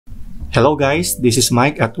Hello guys, this is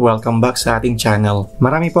Mike at welcome back sa ating channel.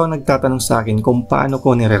 Marami po ang nagtatanong sa akin kung paano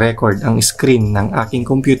ko nire-record ang screen ng aking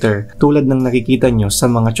computer tulad ng nakikita nyo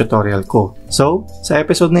sa mga tutorial ko. So, sa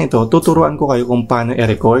episode na ito, tuturuan ko kayo kung paano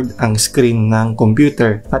i-record ang screen ng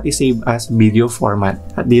computer at i-save as video format.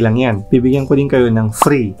 At di lang yan, bibigyan ko din kayo ng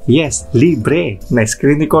free, yes, libre na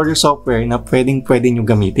screen recorder software na pwede nyo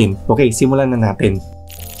gamitin. Okay, simulan na natin.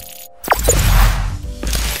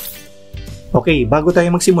 Okay, bago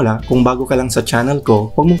tayo magsimula, kung bago ka lang sa channel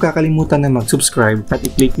ko, huwag mong kakalimutan na mag-subscribe at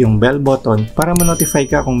i-click yung bell button para ma-notify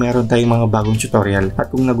ka kung meron tayong mga bagong tutorial.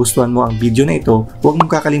 At kung nagustuhan mo ang video na ito, huwag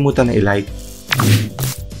mong kakalimutan na i-like.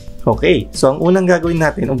 Okay, so ang unang gagawin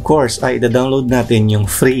natin, of course, ay i-download natin yung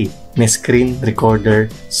free na screen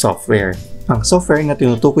recorder software. Ang software na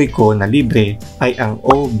tinutukoy ko na libre ay ang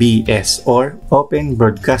OBS or Open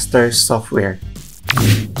Broadcaster Software.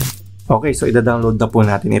 Okay, so i-download na po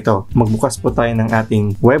natin ito. Magbukas po tayo ng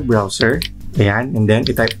ating web browser. Ayan, and then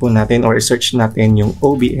i-type po natin or i-search natin yung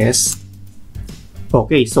OBS.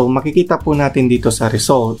 Okay, so makikita po natin dito sa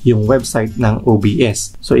result yung website ng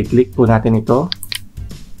OBS. So i-click po natin ito.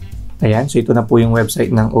 Ayan, so ito na po yung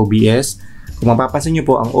website ng OBS. Kung mapapansin nyo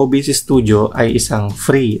po, ang OBS Studio ay isang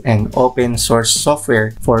free and open source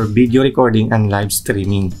software for video recording and live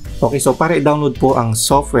streaming. Okay, so para i-download po ang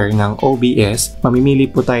software ng OBS, mamimili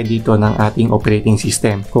po tayo dito ng ating operating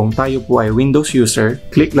system. Kung tayo po ay Windows user,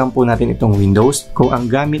 click lang po natin itong Windows. Kung ang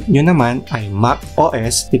gamit nyo naman ay Mac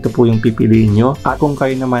OS, ito po yung pipiliin nyo. At kung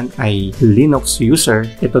kayo naman ay Linux user,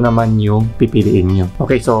 ito naman yung pipiliin nyo.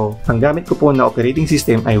 Okay, so ang gamit ko po na operating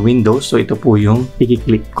system ay Windows, so ito po yung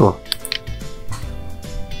i-click ko.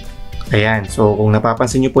 Ayan, so kung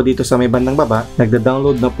napapansin nyo po dito sa may bandang baba,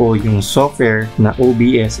 nagda-download na po yung software na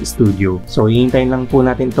OBS Studio. So, hihintayin lang po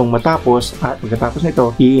natin itong matapos at pagkatapos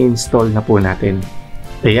nito, i-install na po natin.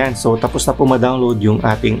 Ayan, so tapos na po ma-download yung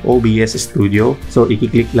ating OBS Studio. So,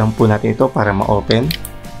 i-click lang po natin ito para ma-open.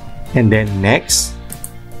 And then, next.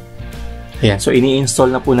 Ayan, so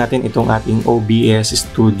ini-install na po natin itong ating OBS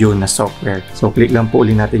Studio na software. So, click lang po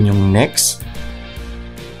ulit natin yung next.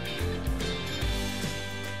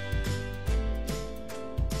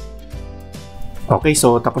 Okay,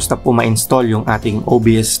 so tapos na po ma-install yung ating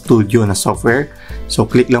OBS Studio na software. So,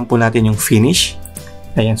 click lang po natin yung finish.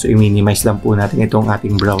 Ayan, so i-minimize lang po natin itong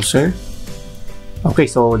ating browser.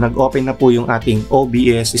 Okay, so nag-open na po yung ating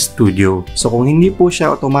OBS Studio. So, kung hindi po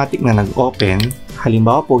siya automatic na nag-open,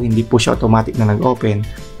 halimbawa po hindi po siya automatic na nag-open,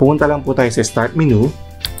 pumunta lang po tayo sa Start menu.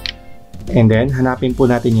 And then, hanapin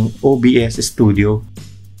po natin yung OBS Studio.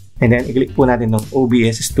 And then, i-click po natin yung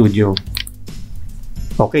OBS Studio.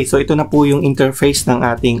 Okay, so ito na po yung interface ng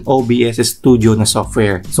ating OBS Studio na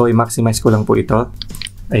software. So, i-maximize ko lang po ito.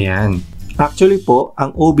 Ayan. Actually po,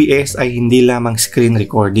 ang OBS ay hindi lamang screen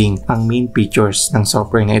recording ang main features ng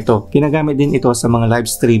software na ito. Ginagamit din ito sa mga live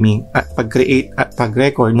streaming at pag-create at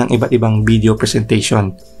pag-record ng iba't ibang video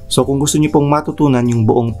presentation. So kung gusto niyo pong matutunan yung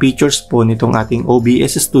buong features po nitong ating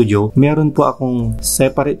OBS Studio, meron po akong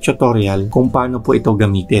separate tutorial kung paano po ito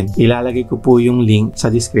gamitin. Ilalagay ko po yung link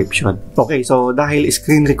sa description. Okay, so dahil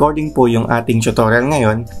screen recording po yung ating tutorial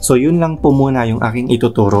ngayon, so yun lang po muna yung aking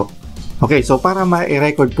ituturo. Okay, so para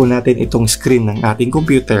ma-record po natin itong screen ng ating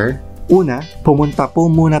computer, una, pumunta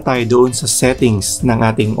po muna tayo doon sa settings ng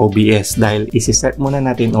ating OBS dahil isi-set muna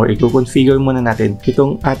natin or i-configure muna natin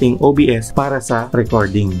itong ating OBS para sa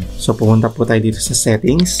recording. So, pumunta po tayo dito sa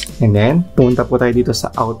settings and then, pumunta po tayo dito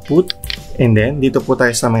sa output and then, dito po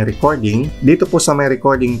tayo sa may recording. Dito po sa may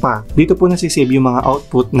recording pa, dito po nasisave yung mga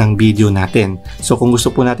output ng video natin. So, kung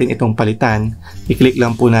gusto po natin itong palitan, i-click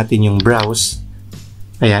lang po natin yung browse.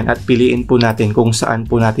 Ayan, at piliin po natin kung saan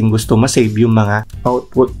po natin gusto masave yung mga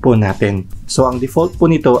output po natin. So, ang default po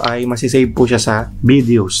nito ay masisave po siya sa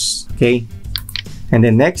videos. Okay? And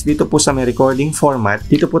then next, dito po sa may recording format,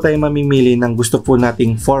 dito po tayo mamimili ng gusto po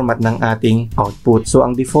nating format ng ating output. So,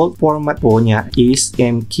 ang default format po niya is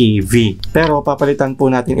MKV. Pero, papalitan po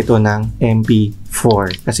natin ito ng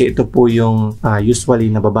MP4. Kasi ito po yung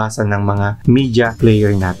usually nababasa ng mga media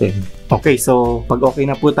player natin. Okay, so pag okay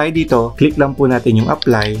na po tayo dito, click lang po natin yung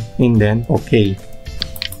apply and then okay.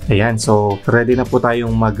 Ayan, so ready na po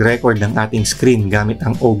tayong mag-record ng ating screen gamit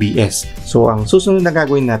ang OBS. So ang susunod na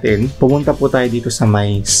gagawin natin, pumunta po tayo dito sa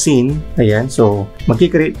may scene. Ayan, so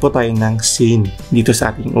mag-create po tayo ng scene dito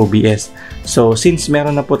sa ating OBS. So since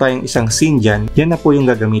meron na po tayong isang scene dyan, yan na po yung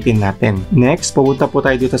gagamitin natin. Next, pumunta po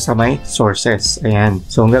tayo dito sa may sources. Ayan,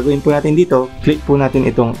 so ang gagawin po natin dito, click po natin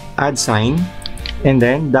itong add sign. And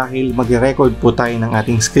then, dahil mag-record po tayo ng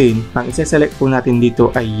ating screen, ang isa-select po natin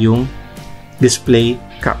dito ay yung display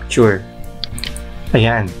capture.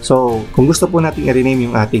 Ayan. So, kung gusto po natin i-rename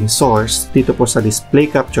yung ating source, dito po sa display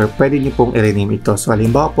capture, pwede nyo pong i-rename ito. So,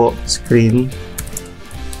 halimbawa po, screen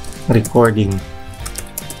recording.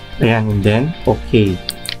 Ayan, and then, okay.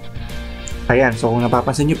 Ayan, so kung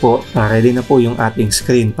napapansin nyo po, ready na po yung ating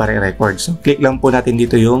screen para i-record. So, click lang po natin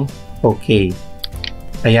dito yung okay.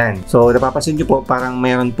 Ayan. So, napapansin nyo po, parang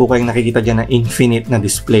mayroon po kayong nakikita dyan na infinite na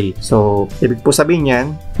display. So, ibig po sabihin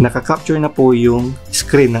yan, naka-capture na po yung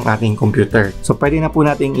screen ng ating computer. So, pwede na po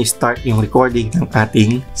nating i-start yung recording ng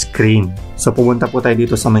ating screen. So, pumunta po tayo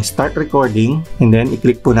dito sa may start recording and then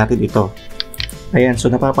i-click po natin ito. Ayan,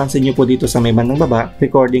 so napapansin nyo po dito sa may bandang baba,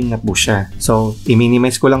 recording na po siya. So,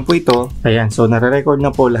 i-minimize ko lang po ito. Ayan, so nare-record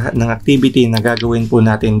na po lahat ng activity na gagawin po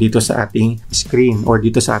natin dito sa ating screen or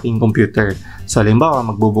dito sa ating computer. So, halimbawa,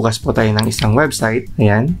 magbubukas po tayo ng isang website.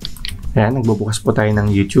 Ayan, ayan, nagbubukas po tayo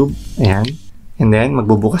ng YouTube. Ayan, and then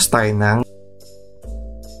magbubukas tayo ng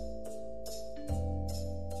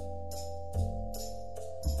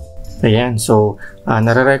ayan, so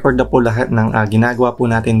nare-record na po lahat ng ginagawa po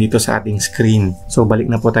natin dito sa ating screen. So, balik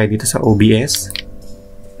na po tayo dito sa OBS.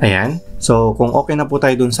 Ayan. So, kung okay na po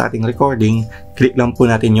tayo dun sa ating recording, click lang po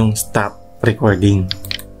natin yung stop recording.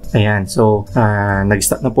 Ayan. So,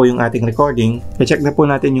 nag-stop na po yung ating recording. I-check na po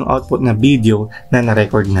natin yung output na video na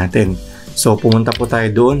na-record natin. So, pumunta po tayo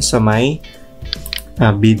doon sa may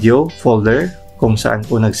video folder kung saan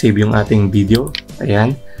po nag-save yung ating video.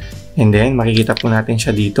 Ayan. And then, makikita po natin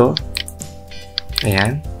siya dito.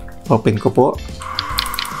 Ayan. Open ko po.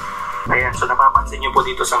 Ayan. So, napapansin nyo po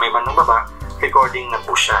dito sa may bandang baba, recording na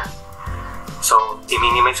po siya. So,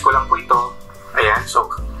 i-minimize ko lang po ito. Ayan. So,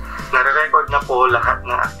 nare-record na po lahat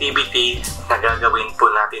ng activity na gagawin po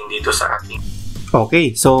natin dito sa ating.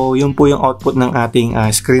 Okay, so yun po yung output ng ating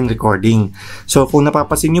screen recording. So kung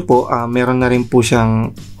napapansin nyo po, meron na rin po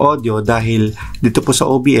siyang audio dahil dito po sa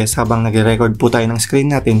OBS habang nag-record po tayo ng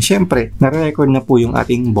screen natin, syempre, nare-record na po yung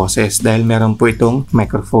ating boses dahil meron po itong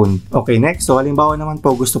microphone. Okay, next. So halimbawa naman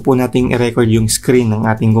po, gusto po nating i-record yung screen ng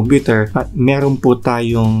ating computer at meron po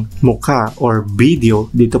tayong mukha or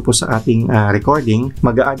video dito po sa ating recording,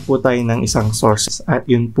 mag-a-add po tayo ng isang source at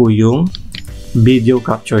yun po yung video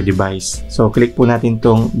capture device. So, click po natin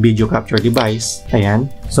tong video capture device. Ayan.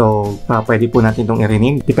 So, pwede po natin tong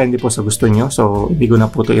i-rename. Depende po sa gusto nyo. So, hindi ko na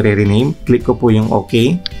po ito i-rename. Click ko po yung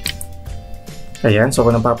OK. Ayan. So,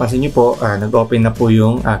 kung napapansin nyo po, nag-open na po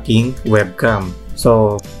yung aking webcam.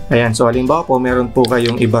 So, ayan. So, halimbawa po, meron po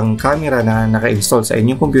kayong ibang camera na naka-install sa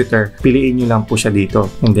inyong computer. Piliin nyo lang po siya dito.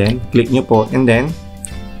 And then, click nyo po. And then,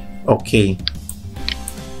 OK.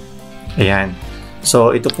 Ayan.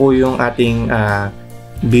 So, ito po yung ating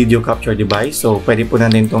video capture device. So, pwede po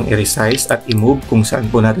natin itong i-resize at i-move kung saan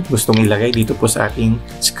po natin gustong ilagay dito po sa ating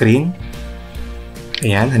screen.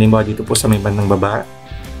 Ayan. Halimbawa dito po sa may bandang baba.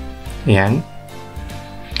 Ayan.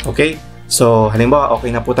 Okay. So, halimbawa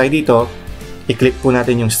okay na po tayo dito. I-click po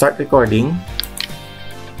natin yung start recording.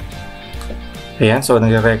 Ayan. So,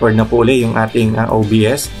 nag-record na po uli yung ating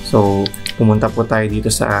OBS. So, pumunta po tayo dito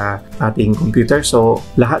sa ating computer. So,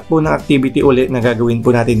 lahat po ng activity ulit na gagawin po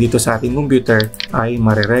natin dito sa ating computer ay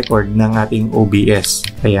marirecord ng ating OBS.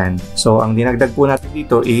 Ayan. So, ang dinagdag po natin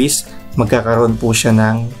dito is magkakaroon po siya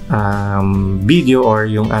ng video or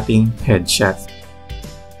yung ating headshot.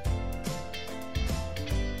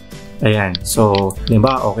 Ayan. So,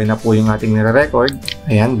 diba, okay na po yung ating nire-record.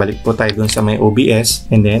 Ayan. Balik po tayo dun sa may OBS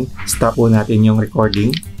and then stop po natin yung recording.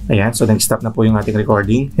 Ayan, so nag-stop na po yung ating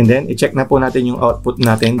recording. And then, i-check na po natin yung output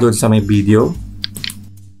natin doon sa may video.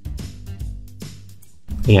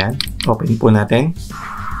 Ayan, open po natin.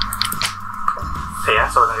 Ayan,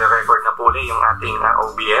 so nag-record na po ulit yung ating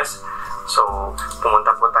OBS. So,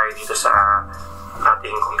 pumunta po tayo dito sa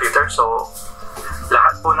ating computer. So,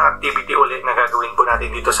 lahat po ng activity ulit na gagawin po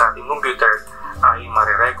natin dito sa ating computer ay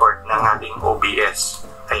marirecord ng ating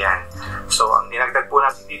OBS. Ayan. So, ang dinagdag po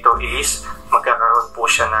natin dito is magkakaroon po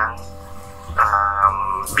siya ng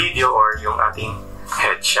video or yung ating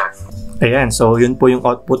headshot. Ayan. So, yun po yung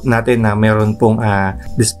output natin na meron pong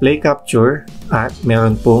display capture at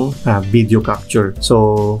meron pong video capture.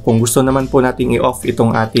 So, kung gusto naman po natin i-off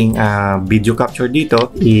itong ating video capture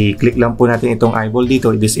dito, i-click lang po natin itong eyeball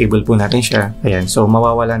dito, i-disable po natin siya. Ayan. So,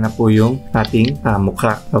 mawawala na po yung ating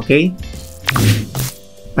mukha. Okay?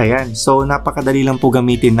 Ayan, so napakadali lang po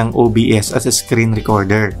gamitin ng OBS as a screen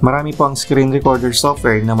recorder. Marami po ang screen recorder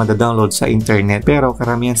software na madadownload sa internet pero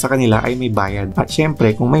karamihan sa kanila ay may bayad. At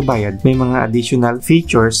syempre, kung may bayad, may mga additional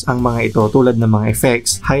features ang mga ito tulad ng mga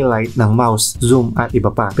effects, highlight ng mouse, zoom at iba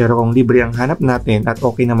pa. Pero kung libre ang hanap natin at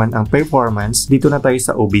okay naman ang performance, dito na tayo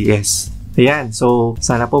sa OBS. Ayan, so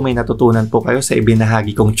sana po may natutunan po kayo sa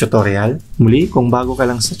ibinahagi kong tutorial. Muli, kung bago ka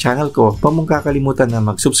lang sa channel ko, huwag mong kakalimutan na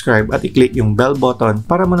mag-subscribe at i-click yung bell button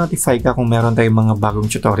para ma-notify ka kung meron tayong mga bagong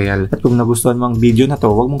tutorial. At kung nagustuhan mo ang video na to,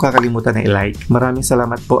 huwag mong kakalimutan na i-like. Maraming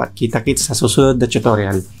salamat po at kita-kits sa susunod na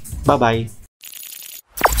tutorial. Bye-bye!